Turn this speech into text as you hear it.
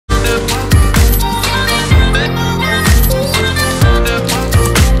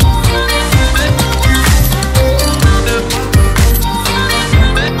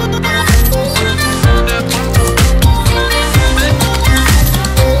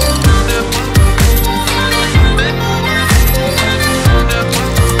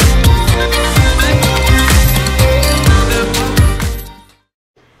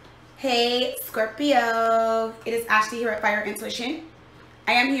Scorpio, it is Ashley here at Fire Intuition.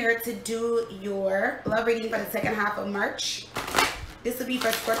 I am here to do your love reading for the second half of March. This will be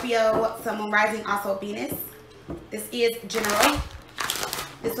for Scorpio, Sun, Moon, Rising, also Venus. This is general.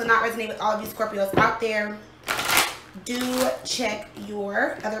 This will not resonate with all of you Scorpios out there. Do check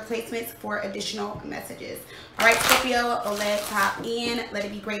your other placements for additional messages. All right, Scorpio, let's hop in. Let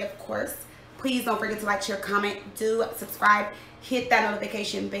it be great, of course. Please don't forget to like, share, comment, do subscribe, hit that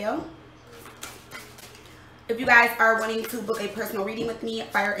notification bell. If you guys are wanting to book a personal reading with me,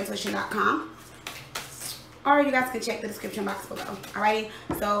 fireintuition.com. Or you guys can check the description box below. Alrighty,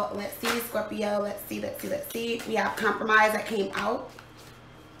 so let's see, Scorpio. Let's see. We have compromise that came out.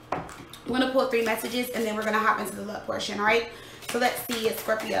 We're going to pull 3 messages and then we're going to hop into the love portion. Alright, so let's see,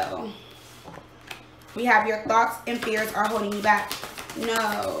 Scorpio. We have your thoughts and fears are holding you back.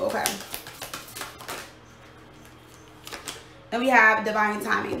 No, okay. And we have divine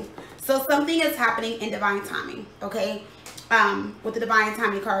timing. So something is happening in divine timing, okay? With the divine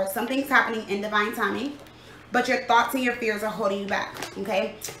timing card, something's happening in divine timing, but your thoughts and your fears are holding you back,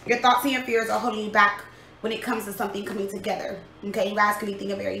 okay? Your thoughts and your fears are holding you back when it comes to something coming together, okay? You guys can be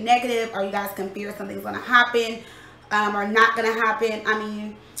thinking very negative, or you guys can fear something's gonna happen, or not gonna happen. I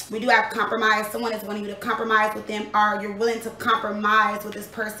mean, we do have compromise. Someone is wanting you to compromise with them, or you're willing to compromise with this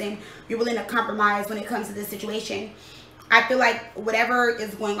person. You're willing to compromise when it comes to this situation. I feel like whatever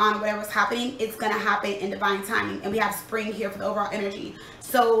is going on, whatever's happening, it's going to happen in divine timing. And we have spring here for the overall energy.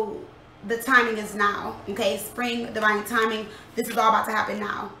 So the timing is now, okay? Spring, divine timing. This is all about to happen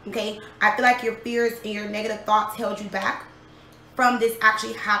now, okay? I feel like your fears and your negative thoughts held you back from this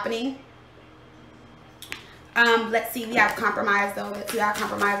actually happening. Let's see. We have compromise, though. Let's see how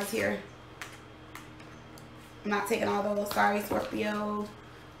compromise is here. I'm not taking all those. Sorry, Scorpio.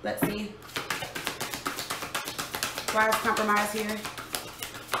 Let's see. Why is compromise here?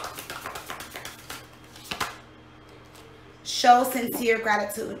 Show sincere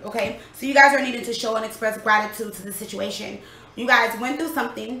gratitude, okay? So you guys are needing to show and express gratitude to the situation. You guys went through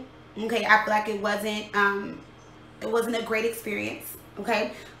something, okay? I feel like it wasn't a great experience,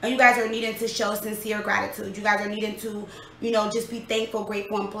 okay? And you guys are needing to show sincere gratitude. You guys are needing to, you know, just be thankful,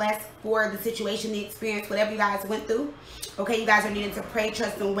 grateful, and blessed for the situation, the experience, whatever you guys went through. Okay, you guys are needing to pray,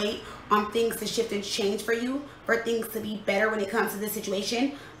 trust, and wait on things to shift and change for you, for things to be better when it comes to this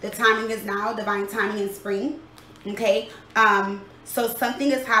situation. The timing is now, divine timing in spring. Okay, so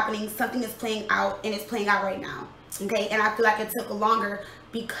something is happening, something is playing out, and it's playing out right now. Okay, and I feel like it took longer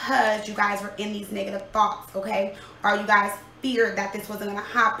because you guys were in these negative thoughts, okay? Or you guys feared that this wasn't going to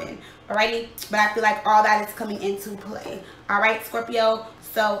happen, alrighty? But I feel like all that is coming into play. Alright, Scorpio,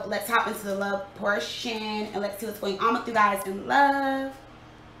 so let's hop into the love portion and let's see what's going on with you guys in love.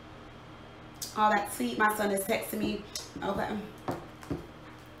 Oh, that's sweet. My son is texting me. Okay.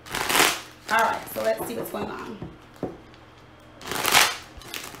 Alright, so let's see what's going on.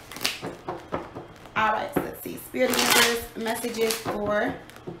 Alright, so let's see. Spirit universe messages for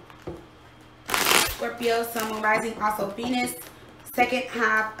Scorpio, Sun, Moon, Rising, also Venus, second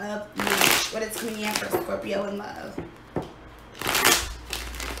half of March. What is coming in for Scorpio in love?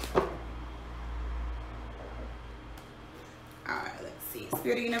 Alright, let's see.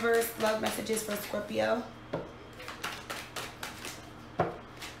 Spirit universe, love messages for Scorpio.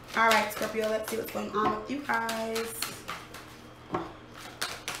 Alright, Scorpio, let's see what's going on with you guys.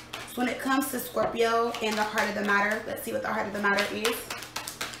 So when it comes to Scorpio and the heart of the matter, let's see what the heart of the matter is.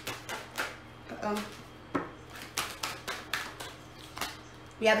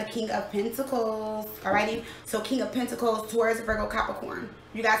 We have the King of Pentacles. Alrighty. So King of Pentacles, Taurus, Virgo, Capricorn.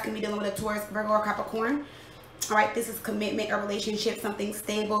 You guys can be dealing with a Taurus, Virgo, or Capricorn. Alright, this is commitment, a relationship, something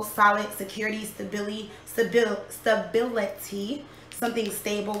stable, solid, security, stability, something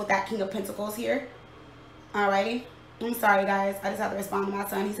stable with that King of Pentacles here. Alrighty. I'm sorry, guys. I just have to respond to my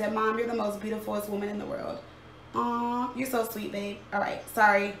son. He said, Mom, you're the most beautifulest woman in the world. Aw, you're so sweet, babe. Alright,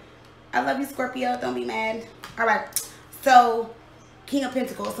 sorry. I love you, Scorpio. Don't be mad. Alright, so King of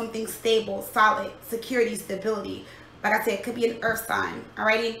Pentacles, something stable, solid, security, stability. Like I said, it could be an earth sign.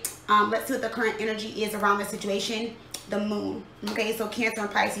 Alrighty. Let's see what the current energy is around the situation. The moon. Okay, so Cancer and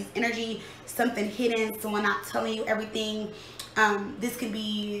Pisces energy. Something hidden. Someone not telling you everything. This could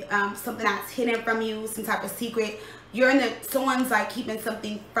be something that's hidden from you. Some type of secret. Someone's like keeping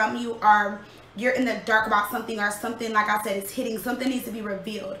something from you, or you're in the dark about something, or something, like I said, is hitting. Something needs to be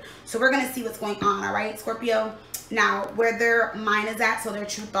revealed. So we're going to see what's going on. Alright, Scorpio. Now, where their mind is at, so their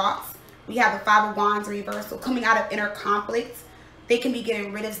true thoughts. We have the Five of Wands reversal coming out of inner conflict. They can be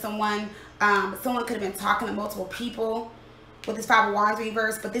getting rid of someone. Someone could have been talking to multiple people with this Five of Wands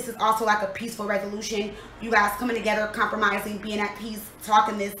reverse, but this is also like a peaceful resolution. You guys coming together, compromising, being at peace,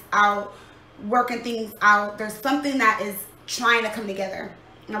 talking this out, working things out. There's something that is trying to come together.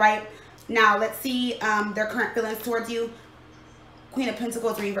 All right. Now, let's see their current feelings towards you. Queen of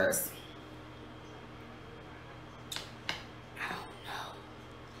Pentacles reverse. I don't know.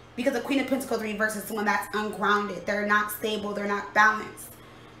 Because the Queen of Pentacles reverse is someone that's ungrounded. They're not stable. They're not balanced.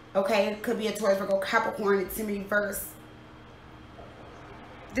 Okay. It could be a Taurus, Virgo, Capricorn. It's in reverse.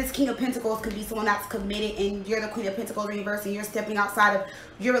 This King of Pentacles could be someone that's committed, and you're the Queen of Pentacles reverse, and you're stepping outside of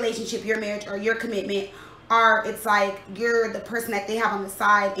your relationship, your marriage, or your commitment. Or it's like you're the person that they have on the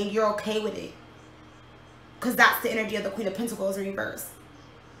side and you're okay with it. Because that's the energy of the Queen of Pentacles in reverse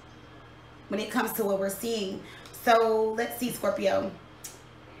when it comes to what we're seeing. So let's see, Scorpio.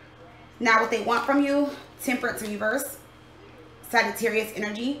 Now what they want from you, Temperance in reverse, Sagittarius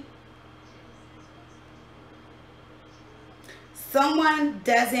energy. Someone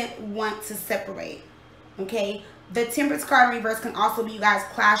doesn't want to separate, okay? The Temperance card in reverse can also be you guys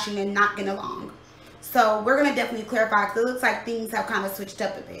clashing and not getting along. So we're going to definitely clarify, because it looks like things have kind of switched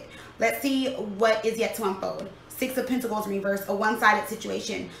up a bit. Let's see what is yet to unfold. Six of Pentacles in reverse, a one-sided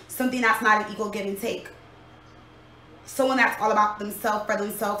situation. Something that's not an equal give and take. Someone that's all about themselves, for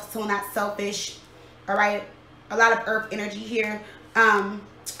themselves. Someone that's selfish, all right? A lot of earth energy here.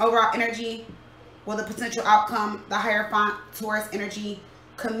 Overall energy, well, the potential outcome, the Hierophant, Taurus energy,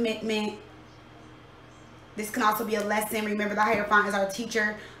 commitment. This can also be a lesson. Remember, the Hierophant is our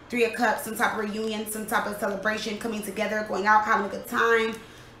teacher. Three of Cups, some type of reunion, some type of celebration, coming together, going out, having a good time.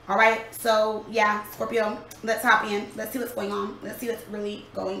 All right. So, yeah, Scorpio, let's hop in. Let's see what's going on. Let's see what's really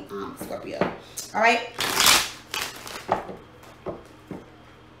going on, Scorpio. All right.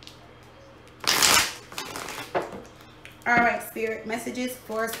 All right, Spirit, messages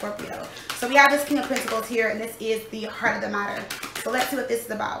for Scorpio. So we have this King of Pentacles here, and this is the heart of the matter. So let's see what this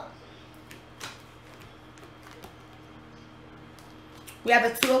is about. We have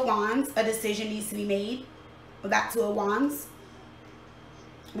the Two of Wands. A decision needs to be made with that Two of Wands.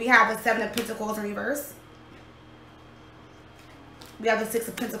 We have the Seven of Pentacles in reverse. We have the Six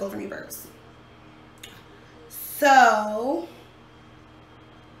of Pentacles in reverse. So,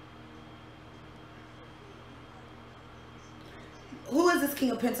 who is this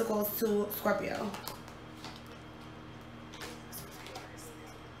King of Pentacles to Scorpio?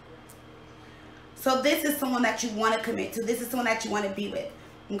 So this is someone that you want to commit to. This is someone that you want to be with.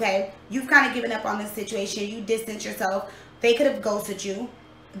 Okay? You've kind of given up on this situation. You distance yourself. They could have ghosted you.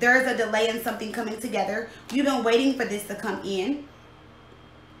 There's a delay in something coming together. You've been waiting for this to come in.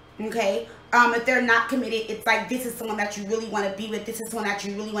 Okay? If they're not committed, it's like this is someone that you really want to be with. This is someone that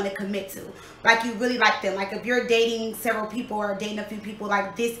you really want to commit to. Like you really like them. Like if you're dating several people or dating a few people,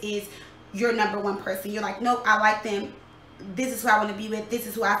 like this is your number one person. You're like, nope, I like them. This is who I want to be with. This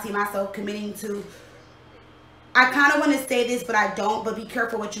is who I see myself committing to. I kind of want to say this, but I don't. But be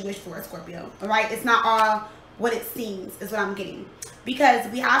careful what you wish for, Scorpio. All right? It's not all what it seems is what I'm getting.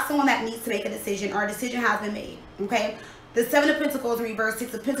 Because we have someone that needs to make a decision, or a decision has been made. Okay? The Seven of Pentacles in reverse,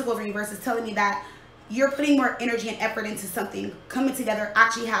 Six of Pentacles in reverse is telling me that you're putting more energy and effort into something coming together,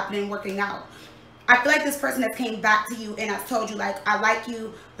 actually happening, working out. I feel like this person has came back to you and has told you, like, I like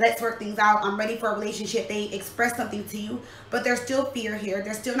you. Let's work things out. I'm ready for a relationship. They express something to you, but there's still fear here.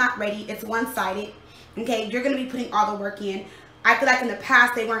 They're still not ready. It's one-sided. Okay, you're going to be putting all the work in. I feel like in the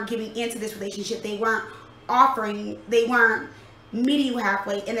past, they weren't giving into this relationship. They weren't offering. They weren't meeting you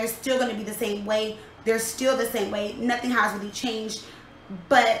halfway, and they're still going to be the same way. They're still the same way. Nothing has really changed,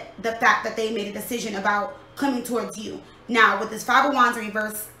 but the fact that they made a decision about coming towards you. Now, with this Five of Wands in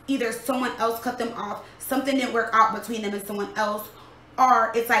reverse, either someone else cut them off, something didn't work out between them and someone else,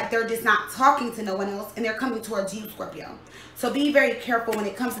 or it's like they're just not talking to no one else and they're coming towards you, Scorpio. So be very careful when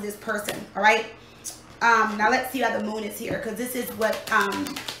it comes to this person, all right? Now let's see how the moon is here, because this is what,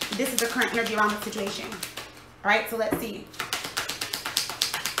 this is the current energy around the situation. All right, so let's see.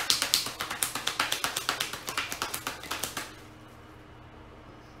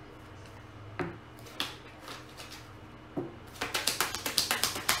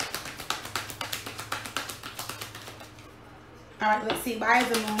 All right, let's see. Why is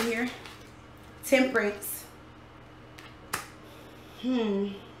the moon here? Temperance.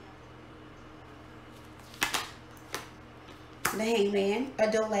 The Hangman. A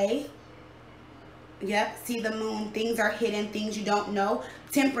delay. Yep. See the moon. Things are hidden. Things you don't know.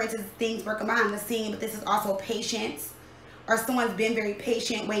 Temperance is things working behind the scene, but this is also patience. Or someone's been very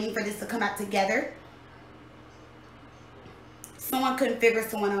patient waiting for this to come back together. Someone couldn't figure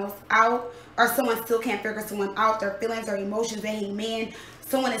someone else out, or someone still can't figure someone out. Their feelings or emotions, they hang man.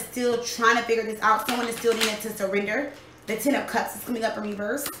 Someone is still trying to figure this out. Someone is still needing to surrender. The Ten of Cups is coming up in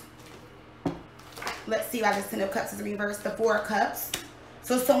reverse. Let's see why the Ten of Cups is in reverse. The Four of Cups.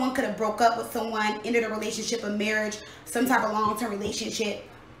 So someone could have broke up with someone, ended a relationship, a marriage, some type of long-term relationship.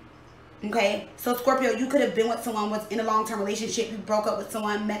 Okay, so Scorpio, you could have been with someone, was in a long-term relationship, you broke up with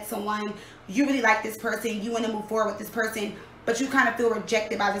someone, met someone, you really like this person, you want to move forward with this person, but you kind of feel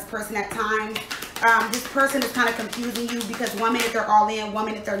rejected by this person at times. This person is kind of confusing you because 1 minute they're all in, 1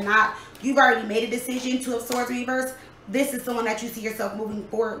 minute they're not. You've already made a decision. Two of Swords reverse. This is someone that you see yourself moving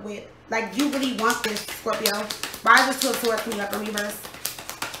forward with. Like, you really want this, Scorpio. Why is this Two of Swords coming up in reverse?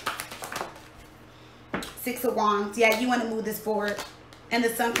 Six of Wands. Yeah, you want to move this forward. And the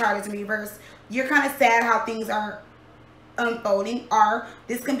Sun card is in reverse. You're kind of sad how things are unfolding. Or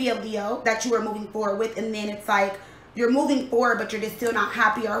this can be a Leo that you are moving forward with, and then it's like you're moving forward but you're just still not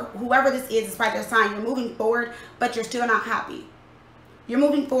happy. Or whoever this is, despite their sign, you're moving forward but you're still not happy. You're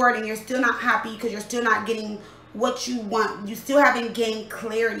moving forward and you're still not happy because you're still not getting what you want. You still haven't gained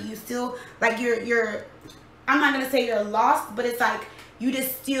clarity. You still, like, you're I'm not gonna say you're lost, but it's like you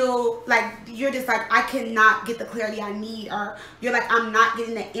just still, like, you're just like, I cannot get the clarity I need. Or you're like, I'm not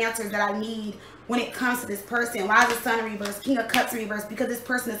getting the answers that I need when it comes to this person. Why is the Sun in reverse? King of Cups in reverse? Because this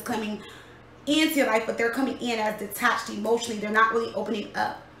person is coming into your life, but they're coming in as detached emotionally. They're not really opening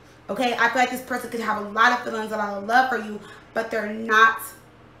up. Okay, I feel like this person could have a lot of feelings, a lot of love for you, but they're not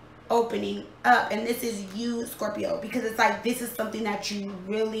opening up. And this is you, Scorpio, because it's like this is something that you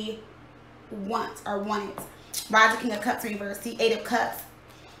really want or wanted. Rise of King of Cups in reverse, the 8 of Cups,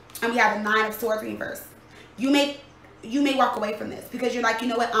 and we have the 9 of Swords in reverse. You may walk away from this because you're like, you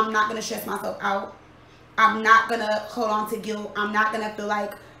know what, I'm not gonna stress myself out. I'm not gonna hold on to guilt. I'm not gonna feel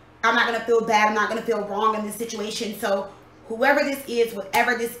like, I'm not gonna feel bad. I'm not gonna feel wrong in this situation. So whoever this is,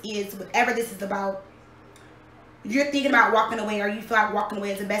 whatever this is about, you're thinking about walking away, or you feel like walking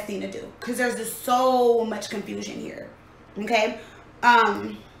away is the best thing to do, because there's just so much confusion here. Okay,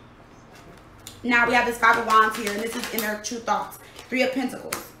 now we have this 5 of Wands here, and this is inner true thoughts. 3 of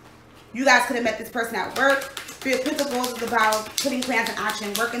Pentacles. You guys could have met this person at work. 3 of Pentacles is about putting plans in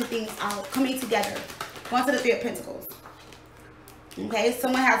action, working things out, coming together. Going to the 3 of Pentacles. Okay,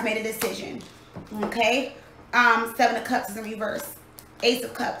 someone has made a decision. Okay, 7 of Cups is in reverse. Ace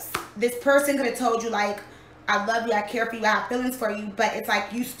of Cups. This person could have told you, like, I love you, I care for you, I have feelings for you, but it's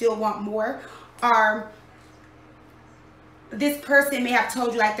like you still want more. Or this person may have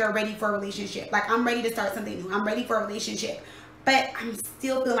told you, like, they're ready for a relationship. Like, I'm ready to start something new. I'm ready for a relationship. But I'm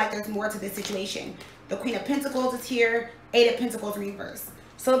still feeling like there's more to this situation. The Queen of Pentacles is here. 8 of Pentacles in reverse.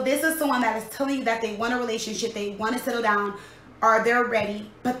 So this is someone that is telling you that they want a relationship, they want to settle down, or they're ready,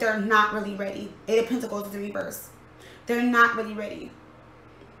 but they're not really ready. 8 of Pentacles is in reverse. They're not really ready.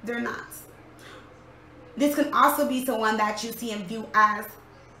 They're not. This can also be someone that you see and view as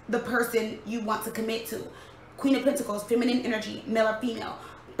the person you want to commit to. Queen of Pentacles, feminine energy, male or female.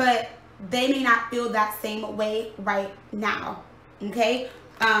 But they may not feel that same way right now. Okay?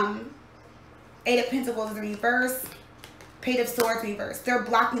 8 of Pentacles is in reverse. Page of Swords reverse. They're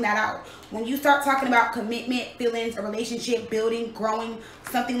blocking that out. When you start talking about commitment, feelings, a relationship, building, growing,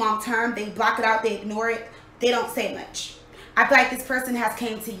 something long term, they block it out, they ignore it, they don't say much. I feel like this person has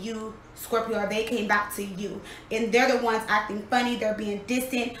came to you, Scorpio, or they came back to you, and they're the ones acting funny, they're being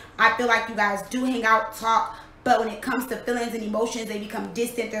distant. I feel like you guys do hang out, talk, but when it comes to feelings and emotions, they become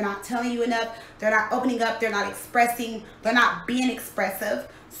distant. They're not telling you enough, they're not opening up, they're not expressing, they're not being expressive.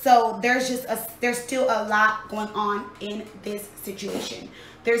 So there's still a lot going on in this situation.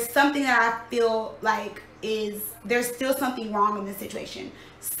 There's something that I feel like there's still something wrong in this situation.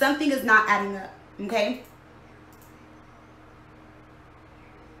 Something is not adding up, okay?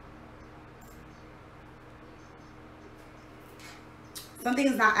 Something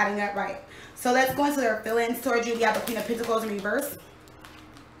is not adding up right. So let's go into their feelings towards you. We have the Queen of Pentacles in reverse.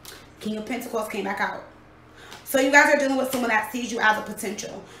 King of Pentacles came back out. So you guys are dealing with someone that sees you as a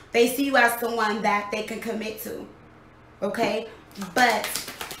potential. They see you as someone that they can commit to. Okay? But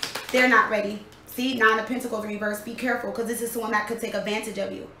they're not ready. See? 9 of Pentacles in reverse. Be careful, because this is someone that could take advantage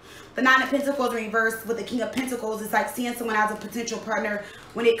of you. The 9 of Pentacles in reverse with the King of Pentacles is like seeing someone as a potential partner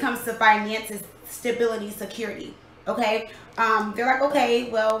when it comes to finances, stability, security. Okay? They're like, okay,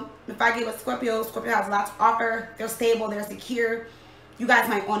 well, if I get with Scorpio, Scorpio has a lot to offer. They're stable. They're secure. You guys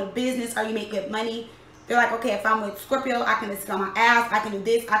might own a business or you make good money. They're like, okay, if I'm with Scorpio, I can just sit on my ass. I can do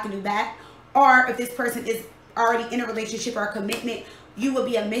this. I can do that. Or if this person is already in a relationship or a commitment, you will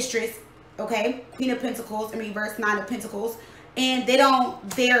be a mistress. Okay? Queen of Pentacles in reverse, 9 of Pentacles. And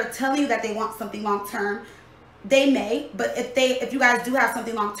they're telling you that they want something long term. They may, but if you guys do have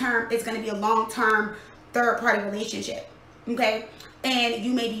something long term, it's going to be a long term third party relationship. Okay? And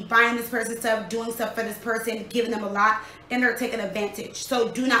you may be buying this person's stuff, doing stuff for this person, giving them a lot, and they're taking advantage. So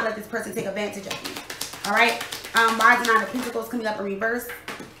do not let this person take advantage of you. All right. Why is the Nine of Pentacles coming up in reverse?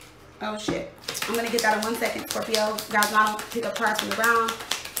 Oh, shit. I'm going to get that in 1 second, Scorpio. You guys, I don't pick up cards from the ground.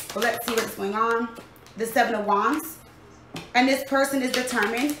 But let's see what's going on. The Seven of Wands. And this person is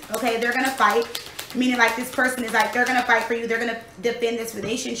determined. Okay, they're going to fight. Meaning like this person is like, they're going to fight for you. They're going to defend this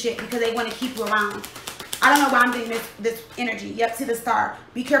relationship because they want to keep you around. I don't know why I'm getting this energy. Yep, to the Star.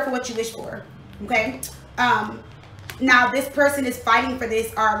 Be careful what you wish for. Okay. Now this person is fighting for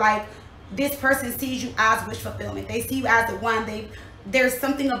this, or like this person sees you as wish fulfillment. They see you as the one. There's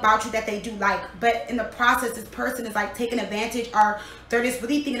something about you that they do like, but in the process, this person is like taking advantage, or they're just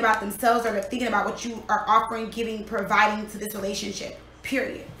really thinking about themselves, or they're thinking about what you are offering, giving, providing to this relationship,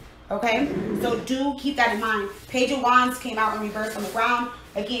 period. Okay, so do keep that in mind. Page of Wands came out in reverse on the ground.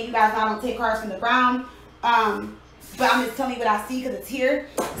 Again, you guys, I don't take cards from the ground, but I'm just telling you what I see because it's here.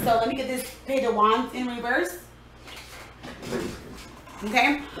 So let me get this Page of Wands in reverse.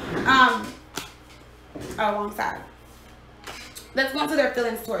 Okay, oh, wrong side. Let's go into their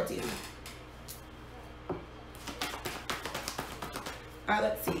feelings towards you. All right,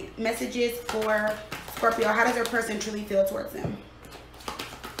 let's see. Messages for Scorpio. How does their person truly feel towards them?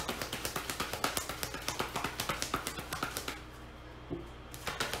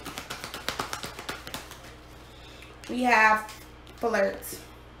 We have flirts.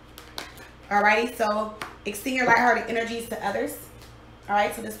 Alrighty, so extend your lighthearted energies to others.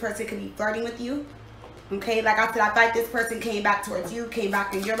 Alright, so this person could be flirting with you. Okay, like I said, I feel like this person came back towards you, came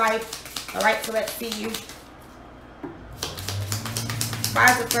back in your life. Alright, so let's see.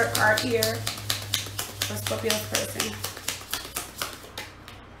 Why is the flirt card here for Scorpio's person?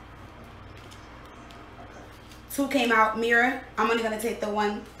 2 came out, mirror. I'm only going to take the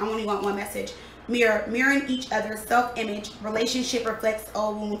one. I only want one message. Mirror, mirroring each other's self-image, relationship reflects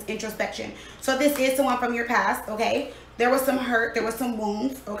old wounds, introspection. So this is someone from your past, okay? There was some hurt, there was some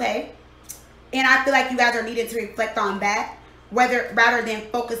wounds, okay? And I feel like you guys are needed to reflect on that, rather than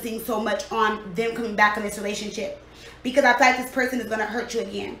focusing so much on them coming back in this relationship. Because I feel like this person is going to hurt you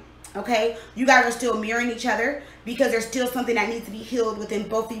again, okay? You guys are still mirroring each other because there's still something that needs to be healed within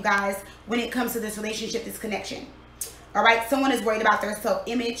both of you guys when it comes to this relationship, this connection. All right? Someone is worried about their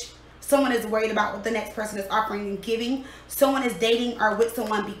self-image. Someone is worried about what the next person is offering and giving. Someone is dating or with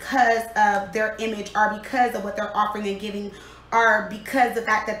someone because of their image, or because of what they're offering and giving, or because of the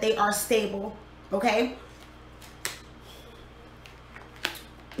fact that they are stable. Okay?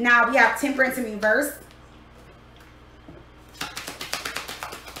 Now we have Temperance in reverse.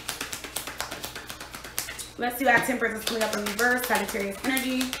 Let's see how Temperance is coming up in reverse. Sagittarius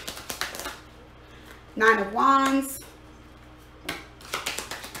energy. 9 of Wands.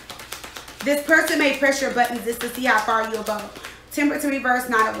 This person may press your buttons just to see how far you'll go. Temperance in reverse,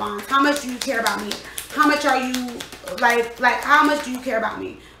 9 of Wands. How much do you care about me? How much are you, like how much do you care about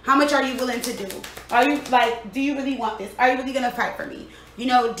me? How much are you willing to do? Are you, like, do you really want this? Are you really going to fight for me? You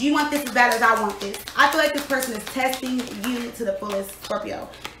know, do you want this as bad as I want this? I feel like this person is testing you to the fullest, Scorpio.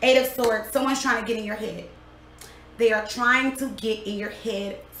 8 of Swords. Someone's trying to get in your head. They are trying to get in your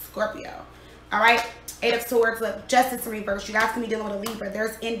head, Scorpio. All right? 8 of Swords. Look, Justice in reverse. You guys can be dealing with a Libra.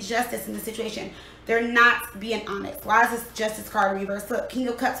 There's injustice in the situation. They're not being honest. Why is this Justice card in reverse? Look, King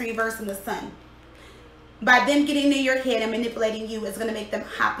of Cups in reverse and the Sun. By them getting in your head and manipulating you, it's going to make them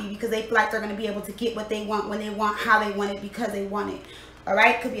happy because they feel like they're going to be able to get what they want, when they want, how they want it, because they want it. All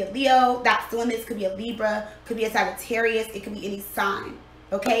right? Could be a Leo that's doing this. Could be a Libra. Could be a Sagittarius. It could be any sign.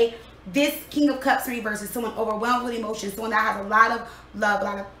 Okay? This King of Cups in reverse is someone overwhelmed with emotions, someone that has a lot of love, a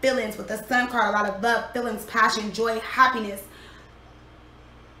lot of feelings. With the Sun card, a lot of love, feelings, passion, joy, happiness.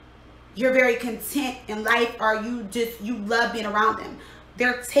 You're very content in life, or you love being around them.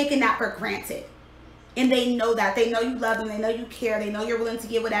 They're taking that for granted. And they know that. They know you love them. They know you care. They know you're willing to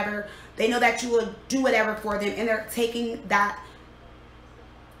give whatever. They know that you will do whatever for them. And they're taking that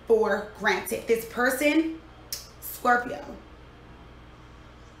for granted. This person, Scorpio.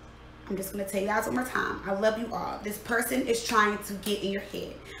 I'm just going to tell you guys one more time. I love you all. This person is trying to get in your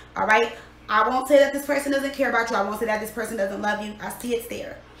head. All right? I won't say that this person doesn't care about you. I won't say that this person doesn't love you. I see it's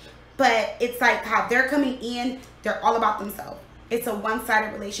there. But it's like how they're coming in, they're all about themselves. It's a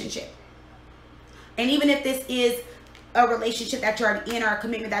one-sided relationship. And even if this is a relationship that you're already in, or a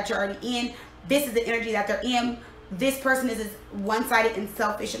commitment that you're already in, this is the energy that they're in. This person is one-sided and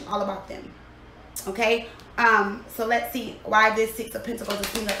selfish and all about them. Okay? So let's see why this 6 of Pentacles is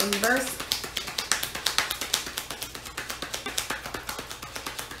coming up in reverse.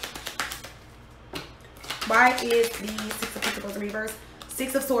 Why is the 6 of Pentacles in reverse?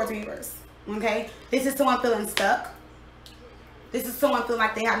 6 of Swords in reverse. Okay? This is someone feeling stuck. This is someone feeling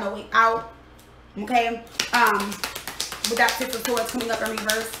like they have no way out. Okay? With that 6 of Swords coming up in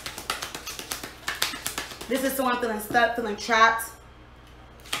reverse. This is someone feeling stuck, feeling trapped.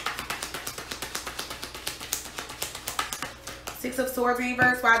 Six of Swords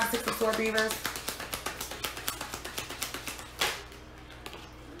reverse. Why is the Six of Swords reverse?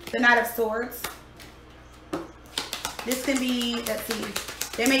 The Knight of Swords. This can be, let's see,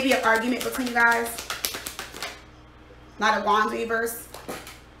 there may be an argument between you guys. Knight of Wands reverse.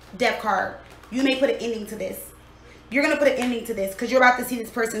 Death card. You may put an ending to this. You're going to put an ending to this because you're about to see this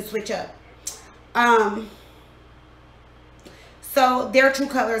person switch up. So their true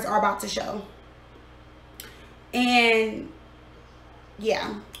colors are about to show. And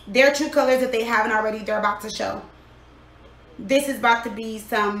yeah, their true colors, if they haven't already, they're about to show. This is about to be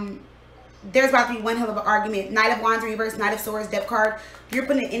there's about to be one hell of an argument. Knight of Wands reverse, Knight of Swords, Death card. You're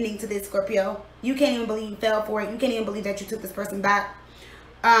putting an ending to this, Scorpio. You can't even believe you fell for it. You can't even believe that you took this person back.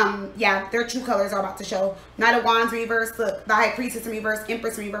 Yeah, their true colors are about to show. Knight of Wands reverse. Look, the High Priestess in reverse,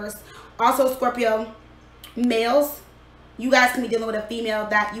 Empress reverse. Also, Scorpio, males, you guys can be dealing with a female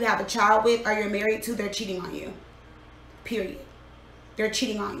that you have a child with or you're married to. They're cheating on you. Period. They're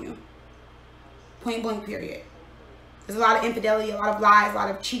cheating on you. Point blank, period. There's a lot of infidelity, a lot of lies, a lot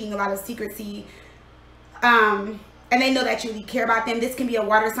of cheating, a lot of secrecy. And they know that you really care about them. This can be a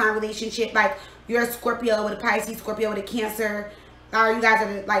water sign relationship. Like you're a Scorpio with a Pisces, Scorpio with a Cancer. Or you guys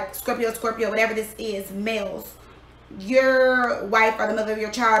are like Scorpio, whatever this is, males. Your wife or the mother of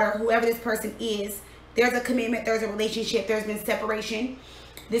your child or whoever this person is, there's a commitment, there's a relationship, there's been separation.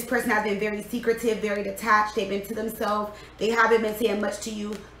 This person has been very secretive, very detached. They've been to themselves. They haven't been saying much to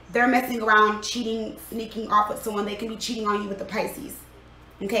you. They're messing around, cheating, sneaking off with someone. They can be cheating on you with the Pisces.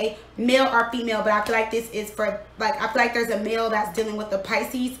 Okay? Male or female, but I feel like this is for, like, I feel like there's a male that's dealing with the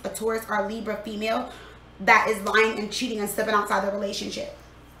Pisces, a Taurus or Libra female that is lying and cheating and stepping outside the relationship.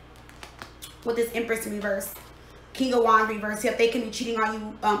 With this Empress in reverse. King of Wands reverse. Yep, they can be cheating on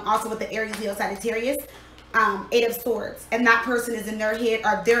you also with the Aries, Leo, Sagittarius. Eight of Swords. And that person is in their head,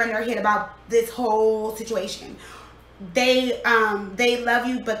 or they're in their head about this whole situation. They love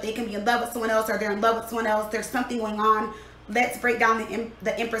you, but they can be in love with someone else, or they're in love with someone else. There's something going on. Let's break down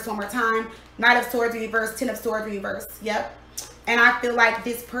the Empress one more time. Knight of Swords reverse, Ten of Swords reverse. Yep. And I feel like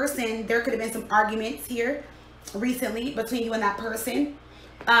this person, there could have been some arguments here recently between you and that person.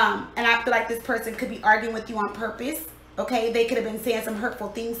 And I feel like this person could be arguing with you on purpose. Okay. They could have been saying some hurtful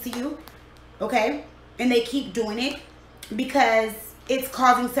things to you. Okay. And they keep doing it because it's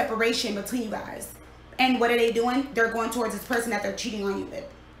causing separation between you guys. And what are they doing? They're going towards this person that they're cheating on you with.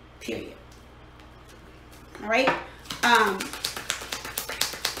 Period. All right.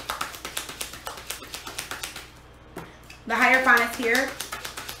 The Hierophant is here.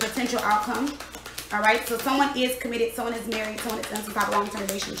 Potential outcome. All right. So someone is committed. Someone is married. Someone is in some type of long-term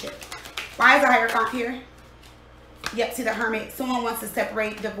relationship. Why is the Hierophant here? Yep. See the Hermit. Someone wants to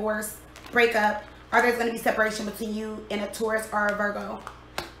separate, divorce, break up. Or there's going to be separation between you and a Taurus or a Virgo.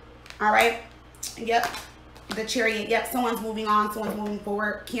 All right. Yep. The Chariot. Yep. Someone's moving on. Someone's moving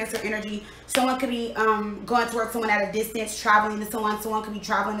forward. Cancer energy. Someone could be going towards someone at a distance, traveling to someone. Someone could be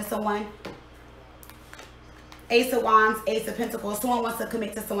traveling to someone. Ace of Wands, Ace of Pentacles. Someone wants to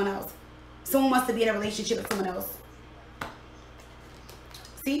commit to someone else. Someone wants to be in a relationship with someone else.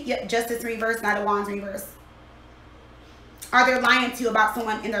 See? Yep. Justice reverse, Knight of Wands reverse. Are they lying to you about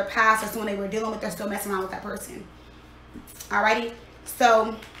someone in their past or someone they were dealing with? They're still messing around with that person. Alrighty.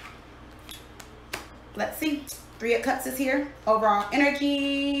 So, let's see. Three of Cups is here. Overall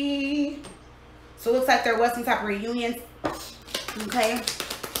energy. So, it looks like there was some type of reunion. Okay.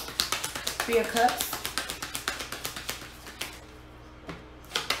 Three of Cups.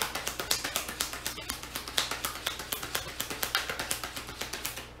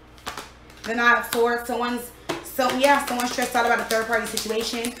 The Knight of Swords. Someone's stressed out about a third-party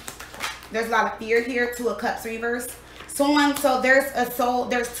situation. There's a lot of fear here. Two of Cups reverse. So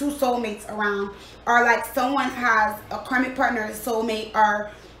there's two soulmates around. Or like someone has a karmic partner, a soulmate,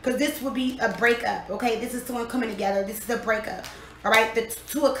 or because this would be a breakup. Okay, this is someone coming together. This is a breakup. All right, the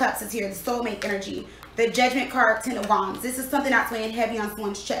Two of Cups is here. The soulmate energy. The Judgment card, Ten of Wands. This is something that's weighing heavy on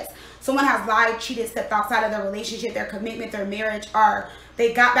someone's chest. Someone has lied, cheated, stepped outside of their relationship, their commitment, their marriage, or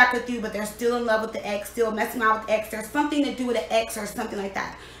they got back with you, but they're still in love with the ex, still messing around with the ex. There's something to do with the ex or something like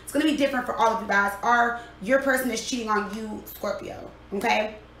that. It's going to be different for all of you guys. Or your person is cheating on you, Scorpio.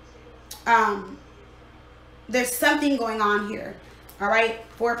 Okay? There's something going on here. All right?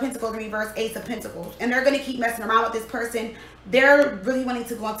 Four of Pentacles reverse, Ace of Pentacles. And they're going to keep messing around with this person. They're really wanting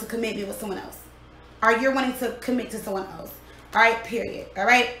to go into commitment with someone else. Or you're wanting to commit to someone else. All right? Period. All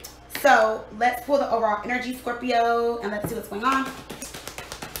right? So, let's pull the overall energy, Scorpio. And let's see what's going on.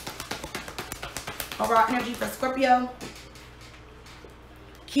 Overall energy for Scorpio.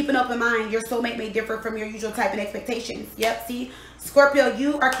 Keep an open mind. Your soulmate may differ from your usual type and expectations. Yep, see? Scorpio,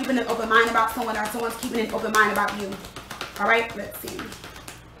 you are keeping an open mind about someone, or someone's keeping an open mind about you. All right, let's see.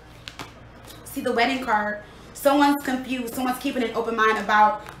 See the wedding card. Someone's confused. Someone's keeping an open mind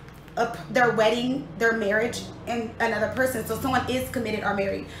about their wedding, their marriage, and another person. So someone is committed or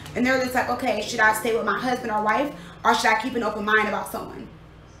married. And they're just like, okay, should I stay with my husband or wife? Or should I keep an open mind about someone?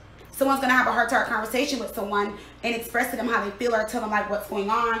 Someone's going to have a heart-to-heart conversation with someone and express to them how they feel, or tell them like what's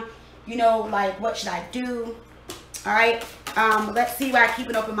going on. You know, like, what should I do? All right. Let's see why I keep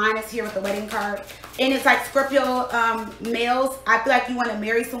an open mind is here with the wedding card. And it's like Scorpio males, I feel like you want to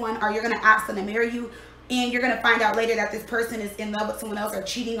marry someone, or you're going to ask them to marry you. And you're going to find out later that this person is in love with someone else or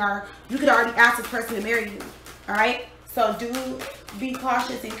cheating, or you could already ask this person to marry you. All right. So do be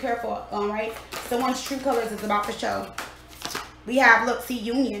cautious and careful. All right. Someone's true colors is about to show. We have, look, see,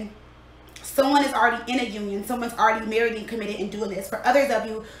 union. Someone is already in a union. Someone's already married and committed and doing this. For others of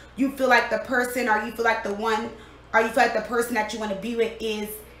you, you feel like the person, or you feel like the one, or you feel like the person that you want to be with is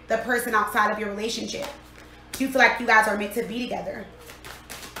the person outside of your relationship. You feel like you guys are meant to be together.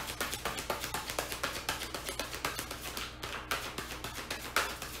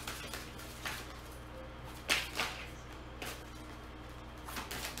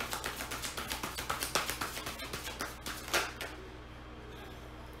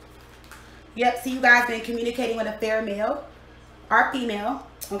 Yep, see, you guys been communicating with a fair male or female,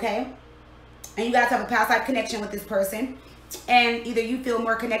 okay? And you guys have a past life connection with this person. And either you feel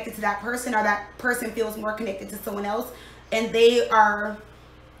more connected to that person, or that person feels more connected to someone else. And they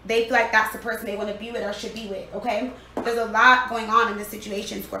feel like that's the person they want to be with or should be with, okay? There's a lot going on in this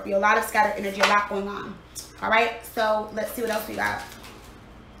situation, Scorpio. A lot of scattered energy, a lot going on. All right, so let's see what else we got.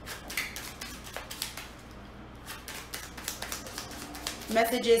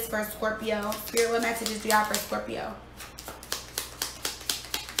 Messages for Scorpio. Spirit, what messages do you have for Scorpio?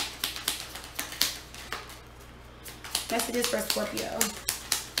 Messages for Scorpio.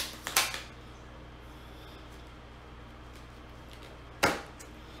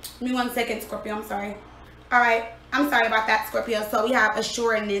 Give me 1 second, Scorpio. I'm sorry. All right. I'm sorry about that, Scorpio. So we have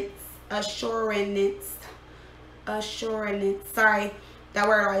assurance. Sorry. That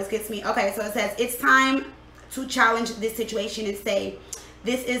word always gets me. Okay. So it says, it's time to challenge this situation and say,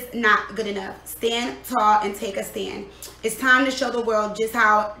 this is not good enough. Stand tall and take a stand. It's time to show the world just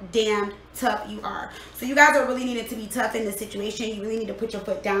how damn tough you are. So you guys are really needing to be tough in this situation. You really need to put your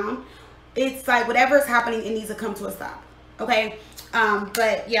foot down. It's like whatever is happening, it needs to come to a stop. Okay.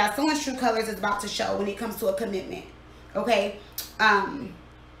 But yeah, someone's true colors is about to show when it comes to a commitment. Okay.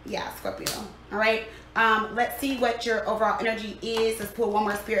 Yeah, Scorpio. All right. Let's see what your overall energy is. Let's pull one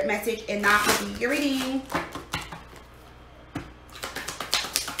more spirit message, and that will be your reading.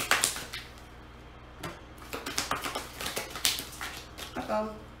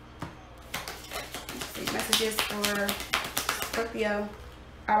 Messages for Scorpio.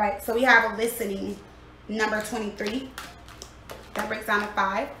 All right, so we have a listening, number 23. That breaks down to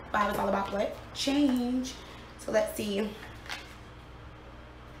 5. 5 is all about what? Change. So let's see.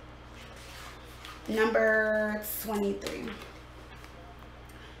 Number 23.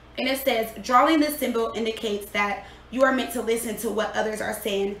 And it says, drawing this symbol indicates that you are meant to listen to what others are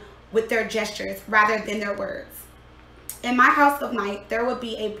saying with their gestures rather than their words. In my house of night, there will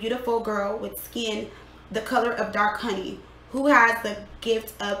be a beautiful girl with skin the color of dark honey, who has the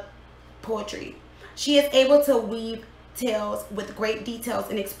gift of poetry. She is able to weave tales with great details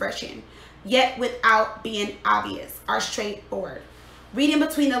and expression, yet without being obvious or straightforward. Reading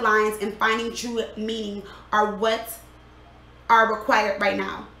between the lines and finding true meaning are what are required right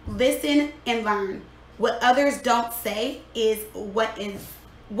now. Listen and learn. What others don't say is what is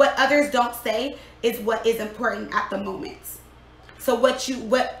important at the moment. So what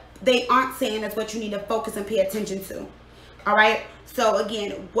they aren't saying is what you need to focus and pay attention to. All right. So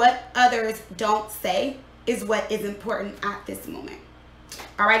again, what others don't say is what is important at this moment.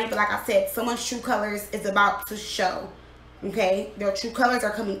 Alrighty, but like I said, someone's true colors is about to show. Okay, their true colors are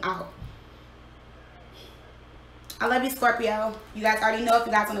coming out. I love you, Scorpio. You guys already know, if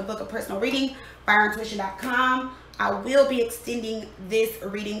you guys want to book a personal reading, fireintuition.com. I will be extending this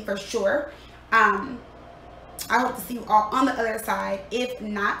reading for sure. I hope to see you all on the other side. If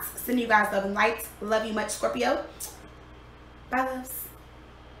not, send you guys love and light. Love you much, Scorpio. Bye, loves.